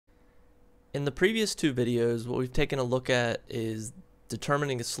In the previous two videos, what we've taken a look at is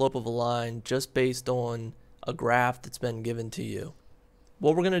determining the slope of a line just based on a graph that's been given to you.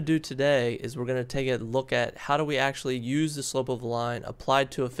 What we're going to do today is we're going to take a look at how do we actually use the slope of a line applied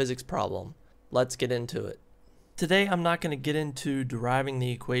to a physics problem. Let's get into it. Today I'm not going to get into deriving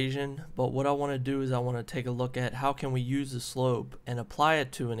the equation, but what I want to do is I want to take a look at how can we use the slope and apply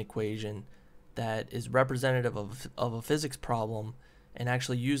it to an equation that is representative of a physics problem and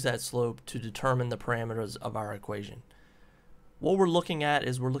actually use that slope to determine the parameters of our equation. What we're looking at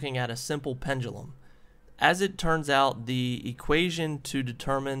is we're looking at a simple pendulum. As it turns out, the equation to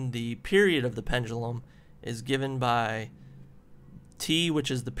determine the period of the pendulum is given by t, which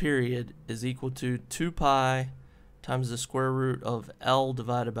is the period, is equal to 2 pi times the square root of L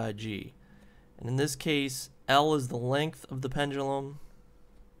divided by G. And in this case, L is the length of the pendulum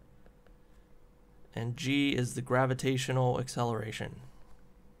and G is the gravitational acceleration.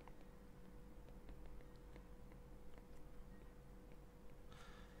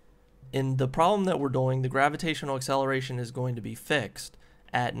 In the problem that we're doing, the gravitational acceleration is going to be fixed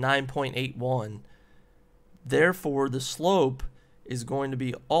at 9.81. Therefore, the slope is going to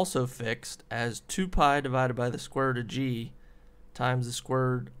be also fixed as 2 pi divided by the square root of G times the square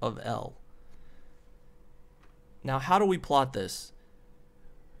root of L. Now, how do we plot this?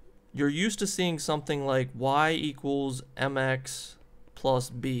 You're used to seeing something like y equals mx plus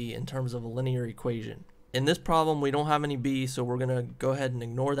b in terms of a linear equation. In this problem, we don't have any b, so we're going to go ahead and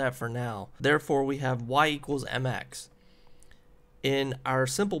ignore that for now. Therefore, we have y equals mx. In our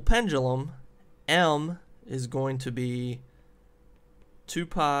simple pendulum, m is going to be 2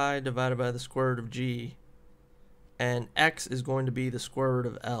 pi divided by the square root of g, and x is going to be the square root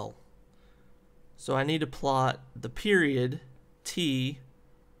of L. So I need to plot the period t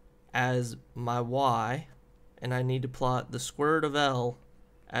as my y, and I need to plot the square root of L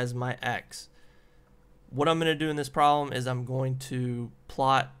as my x. What I'm going to do in this problem is I'm going to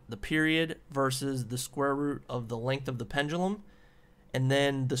plot the period versus the square root of the length of the pendulum, and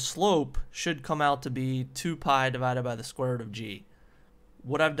then the slope should come out to be 2 pi divided by the square root of g.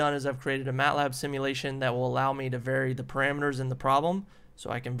 What I've done is I've created a MATLAB simulation that will allow me to vary the parameters in the problem, so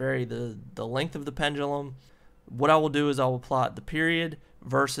I can vary the length of the pendulum. What I will do is I will plot the period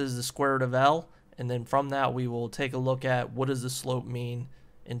versus the square root of L, and then from that we will take a look at what does the slope mean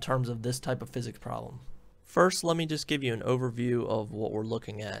in terms of this type of physics problem. First, let me just give you an overview of what we're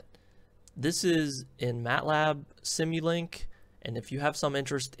looking at. This is in MATLAB Simulink, and if you have some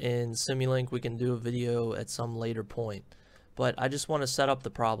interest in Simulink, we can do a video at some later point. But I just want to set up the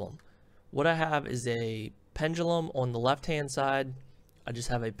problem. What I have is a pendulum on the left-hand side. I just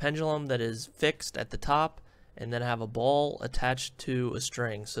have a pendulum that is fixed at the top, and then I have a ball attached to a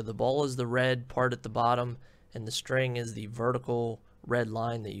string. So the ball is the red part at the bottom, and the string is the vertical red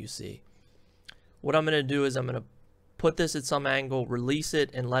line that you see. What I'm going to do is I'm going to put this at some angle, release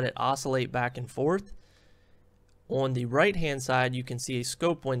it, and let it oscillate back and forth. On the right-hand side, you can see a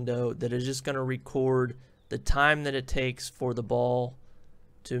scope window that is just going to record the time that it takes for the ball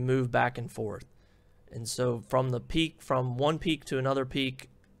to move back and forth. And so from one peak to another peak,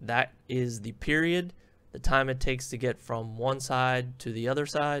 that is the period, the time it takes to get from one side to the other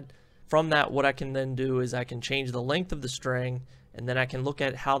side. From that, what I can then do is I can change the length of the string, and then I can look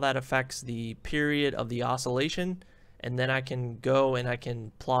at how that affects the period of the oscillation, and then I can go and I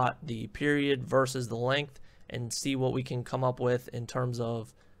can plot the period versus the length and see what we can come up with in terms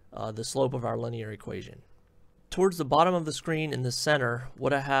of the slope of our linear equation. Towards the bottom of the screen in the center,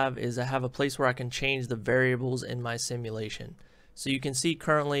 what I have is I have a place where I can change the variables in my simulation. So you can see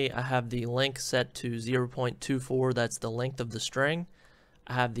currently I have the length set to 0.24, that's the length of the string.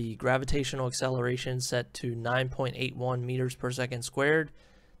 I have the gravitational acceleration set to 9.81 meters per second squared.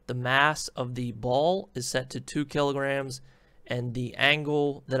 The mass of the ball is set to 2 kilograms, and the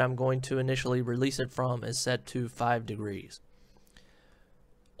angle that I'm going to initially release it from is set to 5 degrees.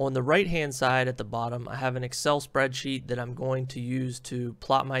 On the right hand side at the bottom, I have an Excel spreadsheet that I'm going to use to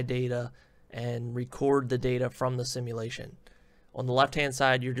plot my data and record the data from the simulation. On the left hand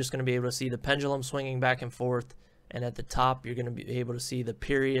side, you're just going to be able to see the pendulum swinging back and forth, and at the top you're going to be able to see the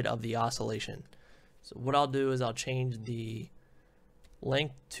period of the oscillation. So what I'll do is I'll change the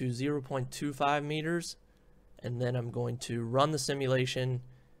length to 0.25 meters, and then I'm going to run the simulation,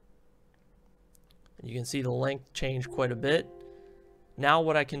 and you can see the length change quite a bit. Now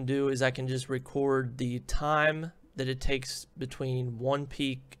what I can do is I can just record the time that it takes between one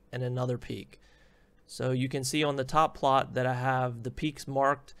peak and another peak. So you can see on the top plot that I have the peaks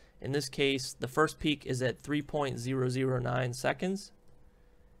marked. In this case, the first peak is at 3.009 seconds,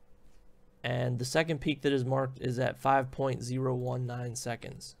 and the second peak that is marked is at 5.019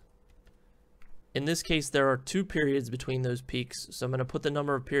 seconds. In this case, there are 2 periods between those peaks, so I'm going to put the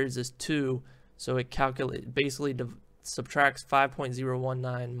number of periods as 2, so it basically subtracts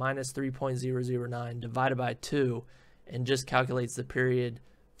 5.019 minus 3.009 divided by 2, and just calculates the period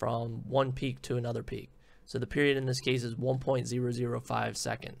from one peak to another peak. So the period in this case is 1.005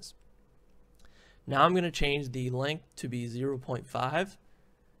 seconds. Now I'm going to change the length to be 0.5,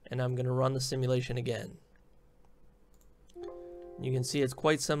 and I'm going to run the simulation again. You can see it's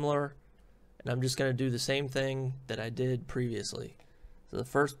quite similar, and I'm just going to do the same thing that I did previously. So the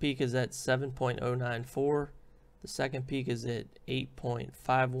first peak is at 7.094, the second peak is at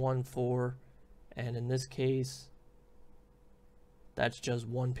 8.514, and in this case, that's just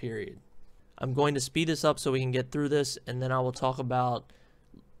one period. I'm going to speed this up so we can get through this, and then I will talk about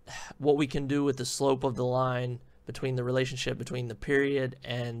what we can do with the slope of the line between the relationship between the period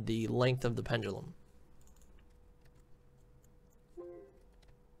and the length of the pendulum.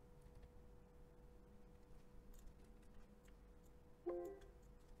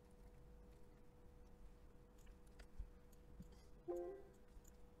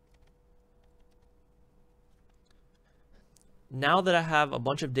 Now that I have a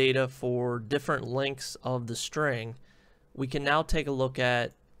bunch of data for different lengths of the string, we can now take a look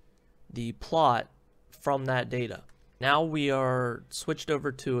at the plot from that data. Now we are switched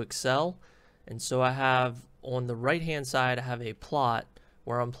over to Excel, and so I have on the right hand side I have a plot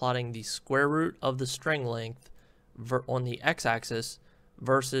where I'm plotting the square root of the string length on the x-axis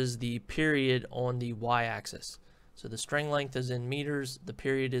versus the period on the y-axis. So the string length is in meters, the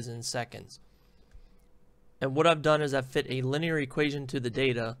period is in seconds. And what I've done is I've fit a linear equation to the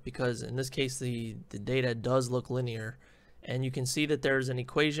data, because in this case the data does look linear. And you can see that there's an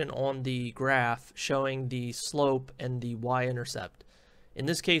equation on the graph showing the slope and the y-intercept. In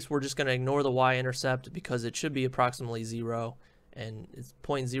this case, we're just going to ignore the y-intercept because it should be approximately 0, and it's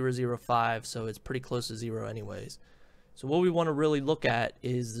 0.005, so it's pretty close to 0 anyways. So what we want to really look at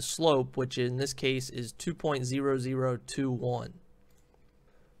is the slope, which in this case is 2.0021.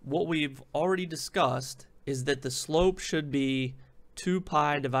 What we've already discussed is that the slope should be 2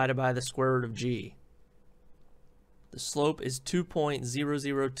 pi divided by the square root of g. The slope is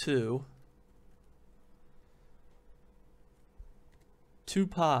 2.002. 2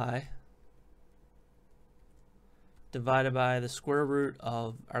 pi divided by the square root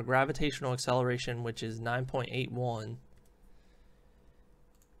of our gravitational acceleration, which is 9.81.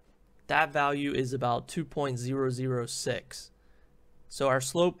 That value is about 2.006. So our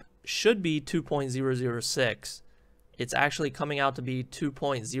slope should be 2.006. It's actually coming out to be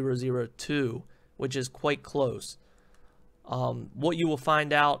 2.002, which is quite close. What you will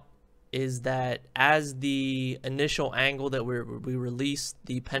find out is that as the initial angle that we release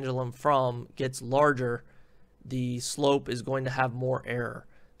the pendulum from gets larger, the slope is going to have more error,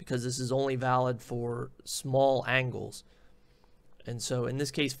 because this is only valid for small angles. And so in this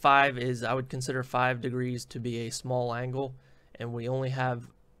case, I would consider 5 degrees to be a small angle, and we only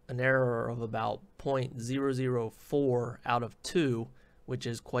have an error of about 0.004 out of 2, which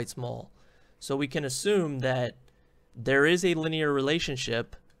is quite small. So we can assume that there is a linear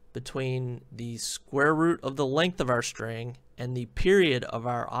relationship between the square root of the length of our string and the period of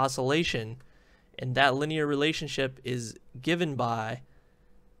our oscillation, and that linear relationship is given by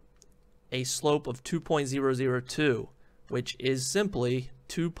a slope of 2.002, which is simply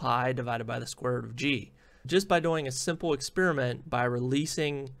 2 pi divided by the square root of g. Just by doing a simple experiment by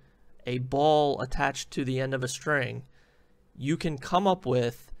releasing a ball attached to the end of a string, you can come up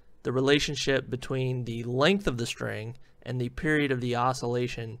with the relationship between the length of the string and the period of the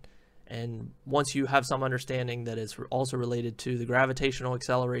oscillation. And once you have some understanding that it's also related to the gravitational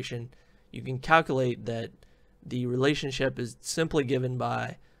acceleration, you can calculate that the relationship is simply given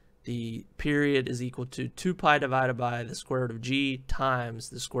by the period is equal to 2 pi divided by the square root of g times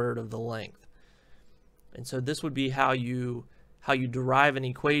the square root of the length. And so this would be how you derive an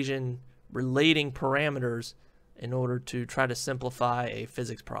equation relating parameters in order to try to simplify a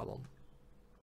physics problem.